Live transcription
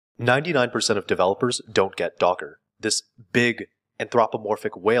99% of developers don't get Docker. This big,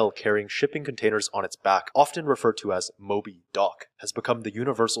 anthropomorphic whale carrying shipping containers on its back, often referred to as Moby Doc, has become the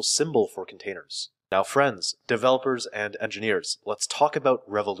universal symbol for containers. Now friends, developers and engineers, let's talk about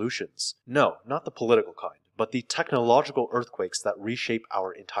revolutions. No, not the political kind, but the technological earthquakes that reshape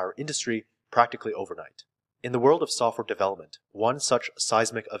our entire industry practically overnight. In the world of software development, one such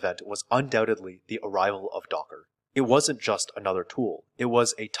seismic event was undoubtedly the arrival of Docker. It wasn't just another tool. It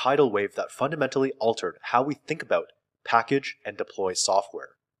was a tidal wave that fundamentally altered how we think about, package, and deploy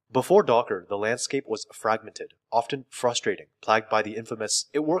software. Before Docker, the landscape was fragmented, often frustrating, plagued by the infamous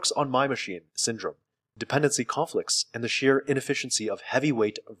 "it works on my machine" syndrome, dependency conflicts, and the sheer inefficiency of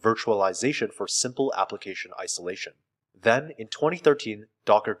heavyweight virtualization for simple application isolation. Then, in 2013,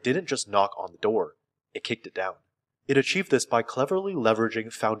 Docker didn't just knock on the door, it kicked it down. It achieved this by cleverly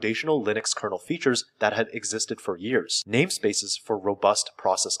leveraging foundational Linux kernel features that had existed for years, namespaces for robust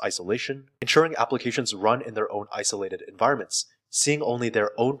process isolation, ensuring applications run in their own isolated environments, seeing only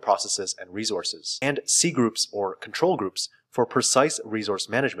their own processes and resources, and cgroups or control groups for precise resource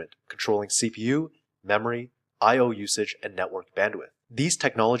management, controlling CPU, memory, I/O usage, and network bandwidth. These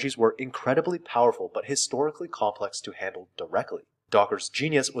technologies were incredibly powerful but historically complex to handle directly. Docker's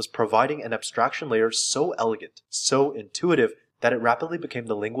genius was providing an abstraction layer so elegant, so intuitive, that it rapidly became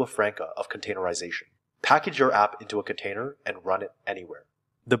the lingua franca of containerization. Package your app into a container and run it anywhere.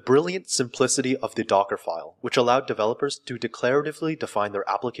 The brilliant simplicity of the Docker file, which allowed developers to declaratively define their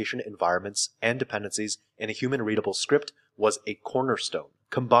application environments and dependencies in a human-readable script, was a cornerstone.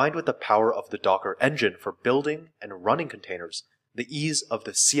 Combined with the power of the Docker engine for building and running containers, the ease of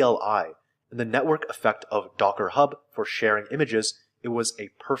the CLI, and the network effect of Docker Hub for sharing images, it was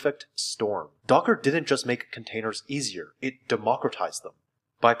a perfect storm. Docker didn't just make containers easier, it democratized them.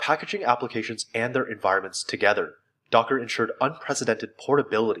 By packaging applications and their environments together, Docker ensured unprecedented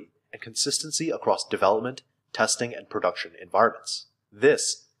portability and consistency across development, testing, and production environments.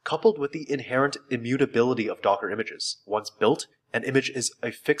 This, coupled with the inherent immutability of Docker images, once built, an image is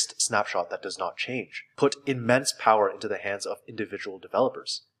a fixed snapshot that does not change, put immense power into the hands of individual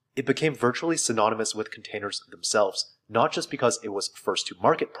developers. It became virtually synonymous with containers themselves, not just because it was first to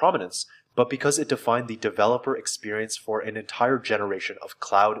market prominence, but because it defined the developer experience for an entire generation of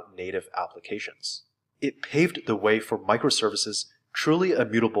cloud-native applications. It paved the way for microservices, truly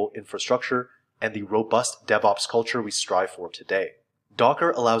immutable infrastructure, and the robust DevOps culture we strive for today.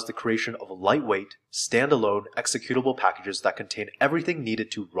 Docker allows the creation of lightweight, standalone, executable packages that contain everything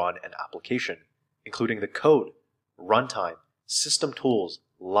needed to run an application, including the code, runtime, system tools,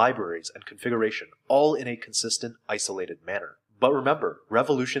 libraries, and configuration, all in a consistent, isolated manner. But remember,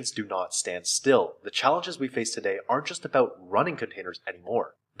 revolutions do not stand still. The challenges we face today aren't just about running containers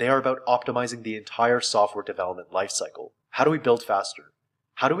anymore. They are about optimizing the entire software development lifecycle. How do we build faster?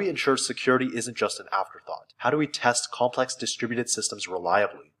 How do we ensure security isn't just an afterthought? How do we test complex distributed systems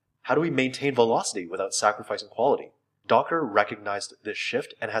reliably? How do we maintain velocity without sacrificing quality? Docker recognized this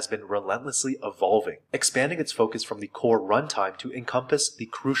shift and has been relentlessly evolving, expanding its focus from the core runtime to encompass the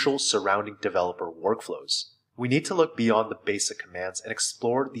crucial surrounding developer workflows. We need to look beyond the basic commands and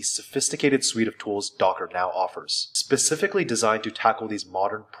explore the sophisticated suite of tools Docker now offers, specifically designed to tackle these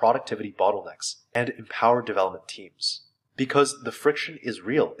modern productivity bottlenecks and empower development teams. Because the friction is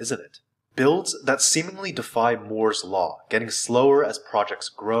real, isn't it? Builds that seemingly defy Moore's law, getting slower as projects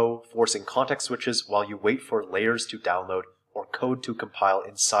grow, forcing context switches while you wait for layers to download or code to compile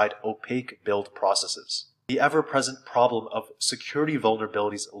inside opaque build processes. The ever-present problem of security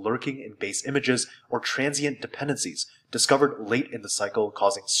vulnerabilities lurking in base images or transient dependencies discovered late in the cycle,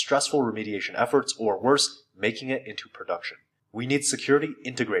 causing stressful remediation efforts or worse, making it into production. We need security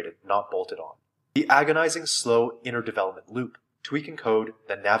integrated, not bolted on. The agonizing slow inner development loop, tweaking code,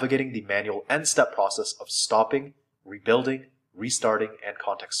 then navigating the manual end-step process of stopping, rebuilding, restarting, and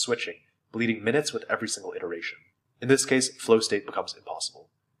context switching, bleeding minutes with every single iteration. In this case, flow state becomes impossible.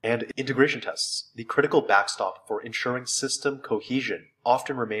 And integration tests, the critical backstop for ensuring system cohesion,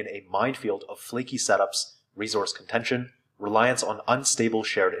 often remain a minefield of flaky setups, resource contention, reliance on unstable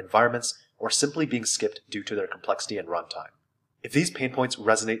shared environments, or simply being skipped due to their complexity and runtime. If these pain points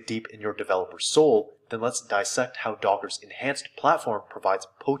resonate deep in your developer's soul, then let's dissect how Docker's enhanced platform provides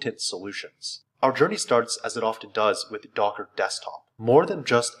potent solutions. Our journey starts, as it often does, with Docker Desktop. More than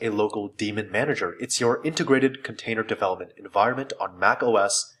just a local daemon manager, it's your integrated container development environment on Mac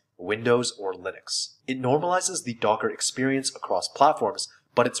OS, Windows, or Linux. It normalizes the Docker experience across platforms,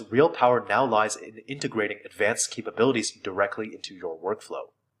 but its real power now lies in integrating advanced capabilities directly into your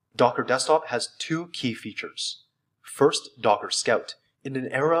workflow. Docker Desktop has two key features. First, Docker Scout. In an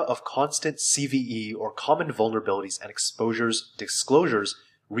era of constant CVE or common vulnerabilities and exposures disclosures,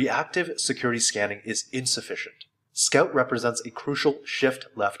 reactive security scanning is insufficient. Scout represents a crucial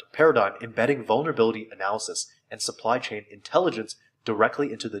shift-left paradigm embedding vulnerability analysis and supply chain intelligence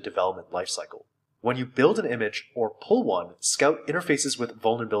directly into the development lifecycle. When you build an image or pull one, Scout interfaces with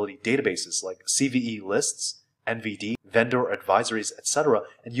vulnerability databases like CVE lists, NVD, vendor advisories, etc.,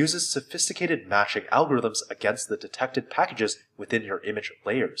 and uses sophisticated matching algorithms against the detected packages within your image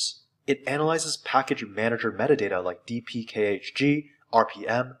layers. It analyzes package manager metadata like DPKHG,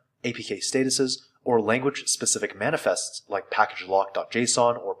 RPM, APK statuses, or language-specific manifests like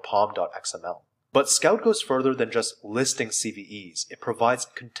packagelock.json or pom.xml. But Scout goes further than just listing CVEs. It provides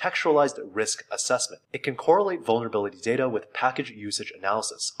contextualized risk assessment. It can correlate vulnerability data with package usage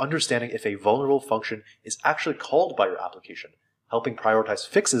analysis, understanding if a vulnerable function is actually called by your application, helping prioritize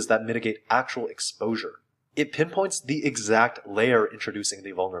fixes that mitigate actual exposure. It pinpoints the exact layer introducing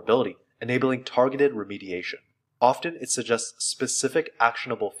the vulnerability, enabling targeted remediation. Often, it suggests specific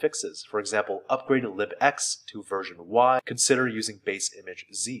actionable fixes. For example, upgrade libx to version Y, consider using base image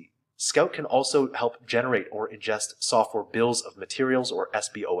Z. Scout can also help generate or ingest software bills of materials or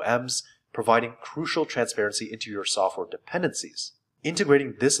SBOMs, providing crucial transparency into your software dependencies.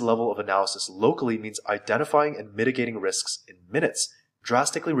 Integrating this level of analysis locally means identifying and mitigating risks in minutes,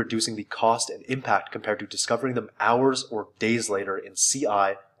 drastically reducing the cost and impact compared to discovering them hours or days later in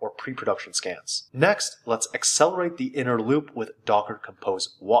CI or pre-production scans. Next, let's accelerate the inner loop with Docker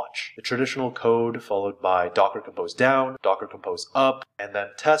Compose Watch. The traditional code followed by Docker Compose down, Docker Compose up, and then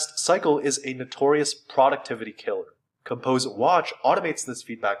test cycle is a notorious productivity killer. Compose Watch automates this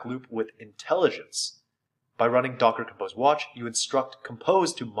feedback loop with intelligence. By running Docker Compose Watch, you instruct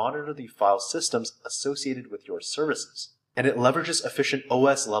Compose to monitor the file systems associated with your services, and it leverages efficient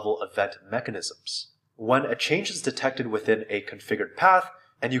OS-level event mechanisms. When a change is detected within a configured path,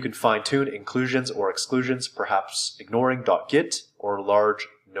 and you can fine-tune inclusions or exclusions, perhaps ignoring .git or large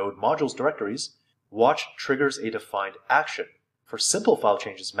node modules directories, Watch triggers a defined action. For simple file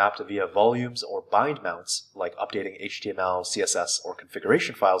changes mapped via volumes or bind mounts, like updating HTML, CSS, or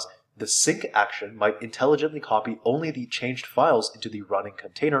configuration files, the sync action might intelligently copy only the changed files into the running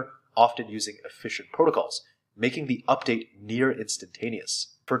container, often using efficient protocols, making the update near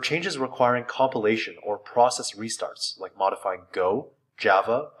instantaneous. For changes requiring compilation or process restarts, like modifying Go,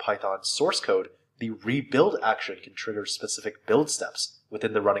 Java, Python source code, the rebuild action can trigger specific build steps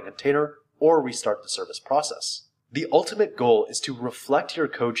within the running container or restart the service process. The ultimate goal is to reflect your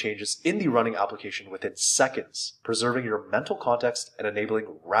code changes in the running application within seconds, preserving your mental context and enabling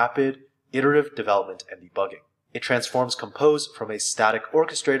rapid, iterative development and debugging. It transforms Compose from a static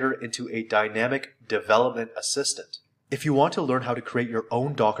orchestrator into a dynamic development assistant. If you want to learn how to create your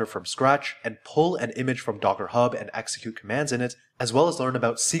own Docker from scratch and pull an image from Docker Hub and execute commands in it, as well as learn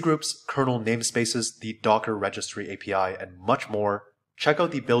about cgroups, kernel namespaces, the Docker registry API, and much more, check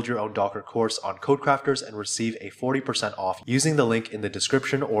out the Build Your Own Docker course on Codecrafters and receive a 40% off using the link in the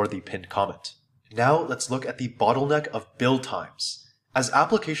description or the pinned comment. Now let's look at the bottleneck of build times. As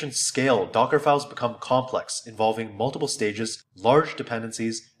applications scale, Docker files become complex, involving multiple stages, large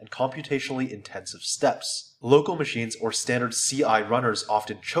dependencies, and computationally intensive steps. Local machines or standard CI runners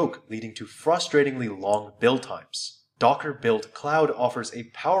often choke, leading to frustratingly long build times. Docker Build Cloud offers a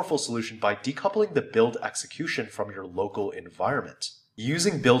powerful solution by decoupling the build execution from your local environment.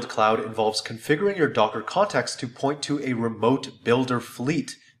 Using Build Cloud involves configuring your Docker context to point to a remote builder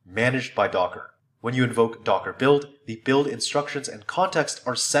fleet managed by Docker. When you invoke Docker Build, the build instructions and context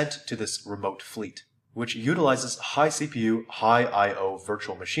are sent to this remote fleet, which utilizes high CPU, high I/O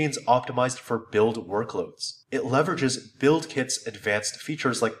virtual machines optimized for build workloads. It leverages BuildKit's advanced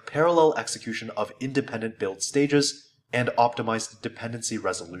features like parallel execution of independent build stages and optimized dependency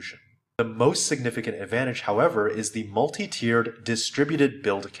resolution. The most significant advantage, however, is the multi-tiered distributed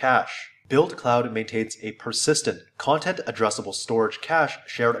build cache. Build Cloud maintains a persistent, content-addressable storage cache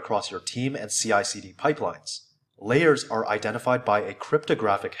shared across your team and CI/CD pipelines. Layers are identified by a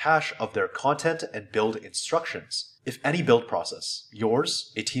cryptographic hash of their content and build instructions. If any build process,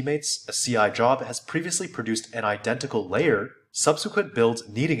 yours, a teammate's, a CI job, has previously produced an identical layer, subsequent builds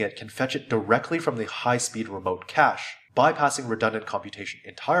needing it can fetch it directly from the high-speed remote cache, bypassing redundant computation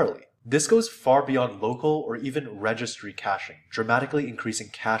entirely. This goes far beyond local or even registry caching, dramatically increasing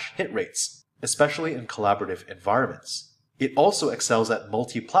cache hit rates, especially in collaborative environments. It also excels at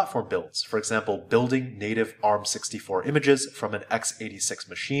multi-platform builds, for example, building native ARM64 images from an x86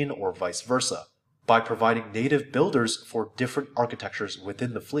 machine or vice versa, by providing native builders for different architectures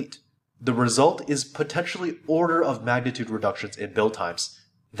within the fleet. The result is potentially order of magnitude reductions in build times.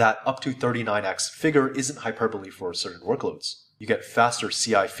 That up to 39x figure isn't hyperbole for certain workloads. You get faster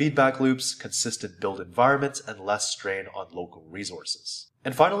CI feedback loops, consistent build environments, and less strain on local resources.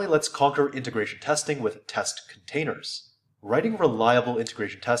 And finally, let's conquer integration testing with test containers. Writing reliable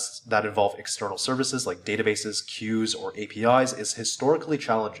integration tests that involve external services like databases, queues, or APIs is historically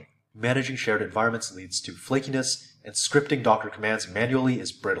challenging. Managing shared environments leads to flakiness, and scripting Docker commands manually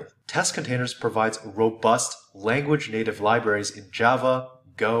is brittle. Test containers provides robust language-native libraries in Java,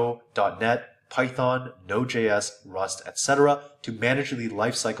 Go, .NET, Python, Node.js, Rust, etc. to manage the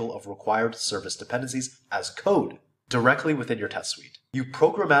lifecycle of required service dependencies as code directly within your test suite. You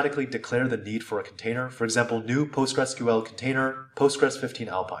programmatically declare the need for a container, for example, new PostgreSQL container, Postgres 15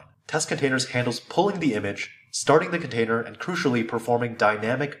 Alpine. Test containers handles pulling the image, starting the container, and crucially performing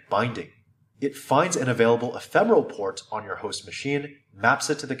dynamic binding. It finds an available ephemeral port on your host machine, maps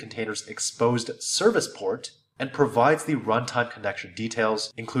it to the container's exposed service port, and provides the runtime connection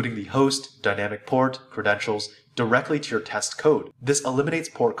details, including the host, dynamic port, credentials, directly to your test code. This eliminates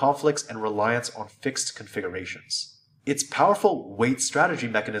port conflicts and reliance on fixed configurations. Its powerful wait strategy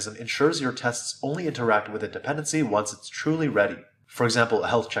mechanism ensures your tests only interact with a dependency once it's truly ready. For example, a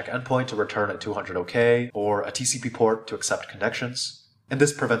health check endpoint to return a 200 OK, or a TCP port to accept connections. And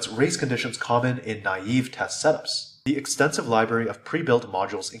this prevents race conditions common in naive test setups. The extensive library of pre-built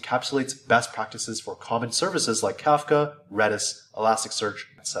modules encapsulates best practices for common services like Kafka, Redis, Elasticsearch,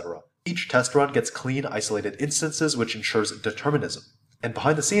 etc. Each test run gets clean, isolated instances, which ensures determinism. And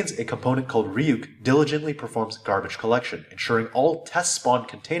behind the scenes, a component called Ryuk diligently performs garbage collection, ensuring all test-spawned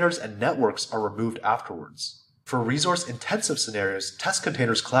containers and networks are removed afterwards. For resource-intensive scenarios, Test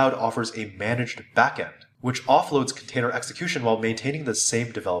Containers Cloud offers a managed backend, which offloads container execution while maintaining the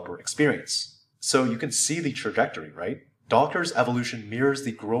same developer experience. So you can see the trajectory, right? Docker's evolution mirrors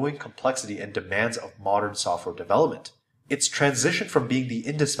the growing complexity and demands of modern software development. It's transitioned from being the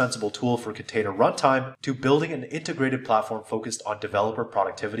indispensable tool for container runtime to building an integrated platform focused on developer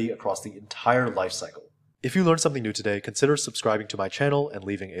productivity across the entire lifecycle. If you learned something new today, consider subscribing to my channel and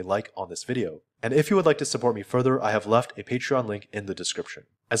leaving a like on this video. And if you would like to support me further, I have left a Patreon link in the description.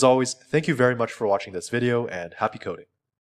 As always, thank you very much for watching this video and happy coding.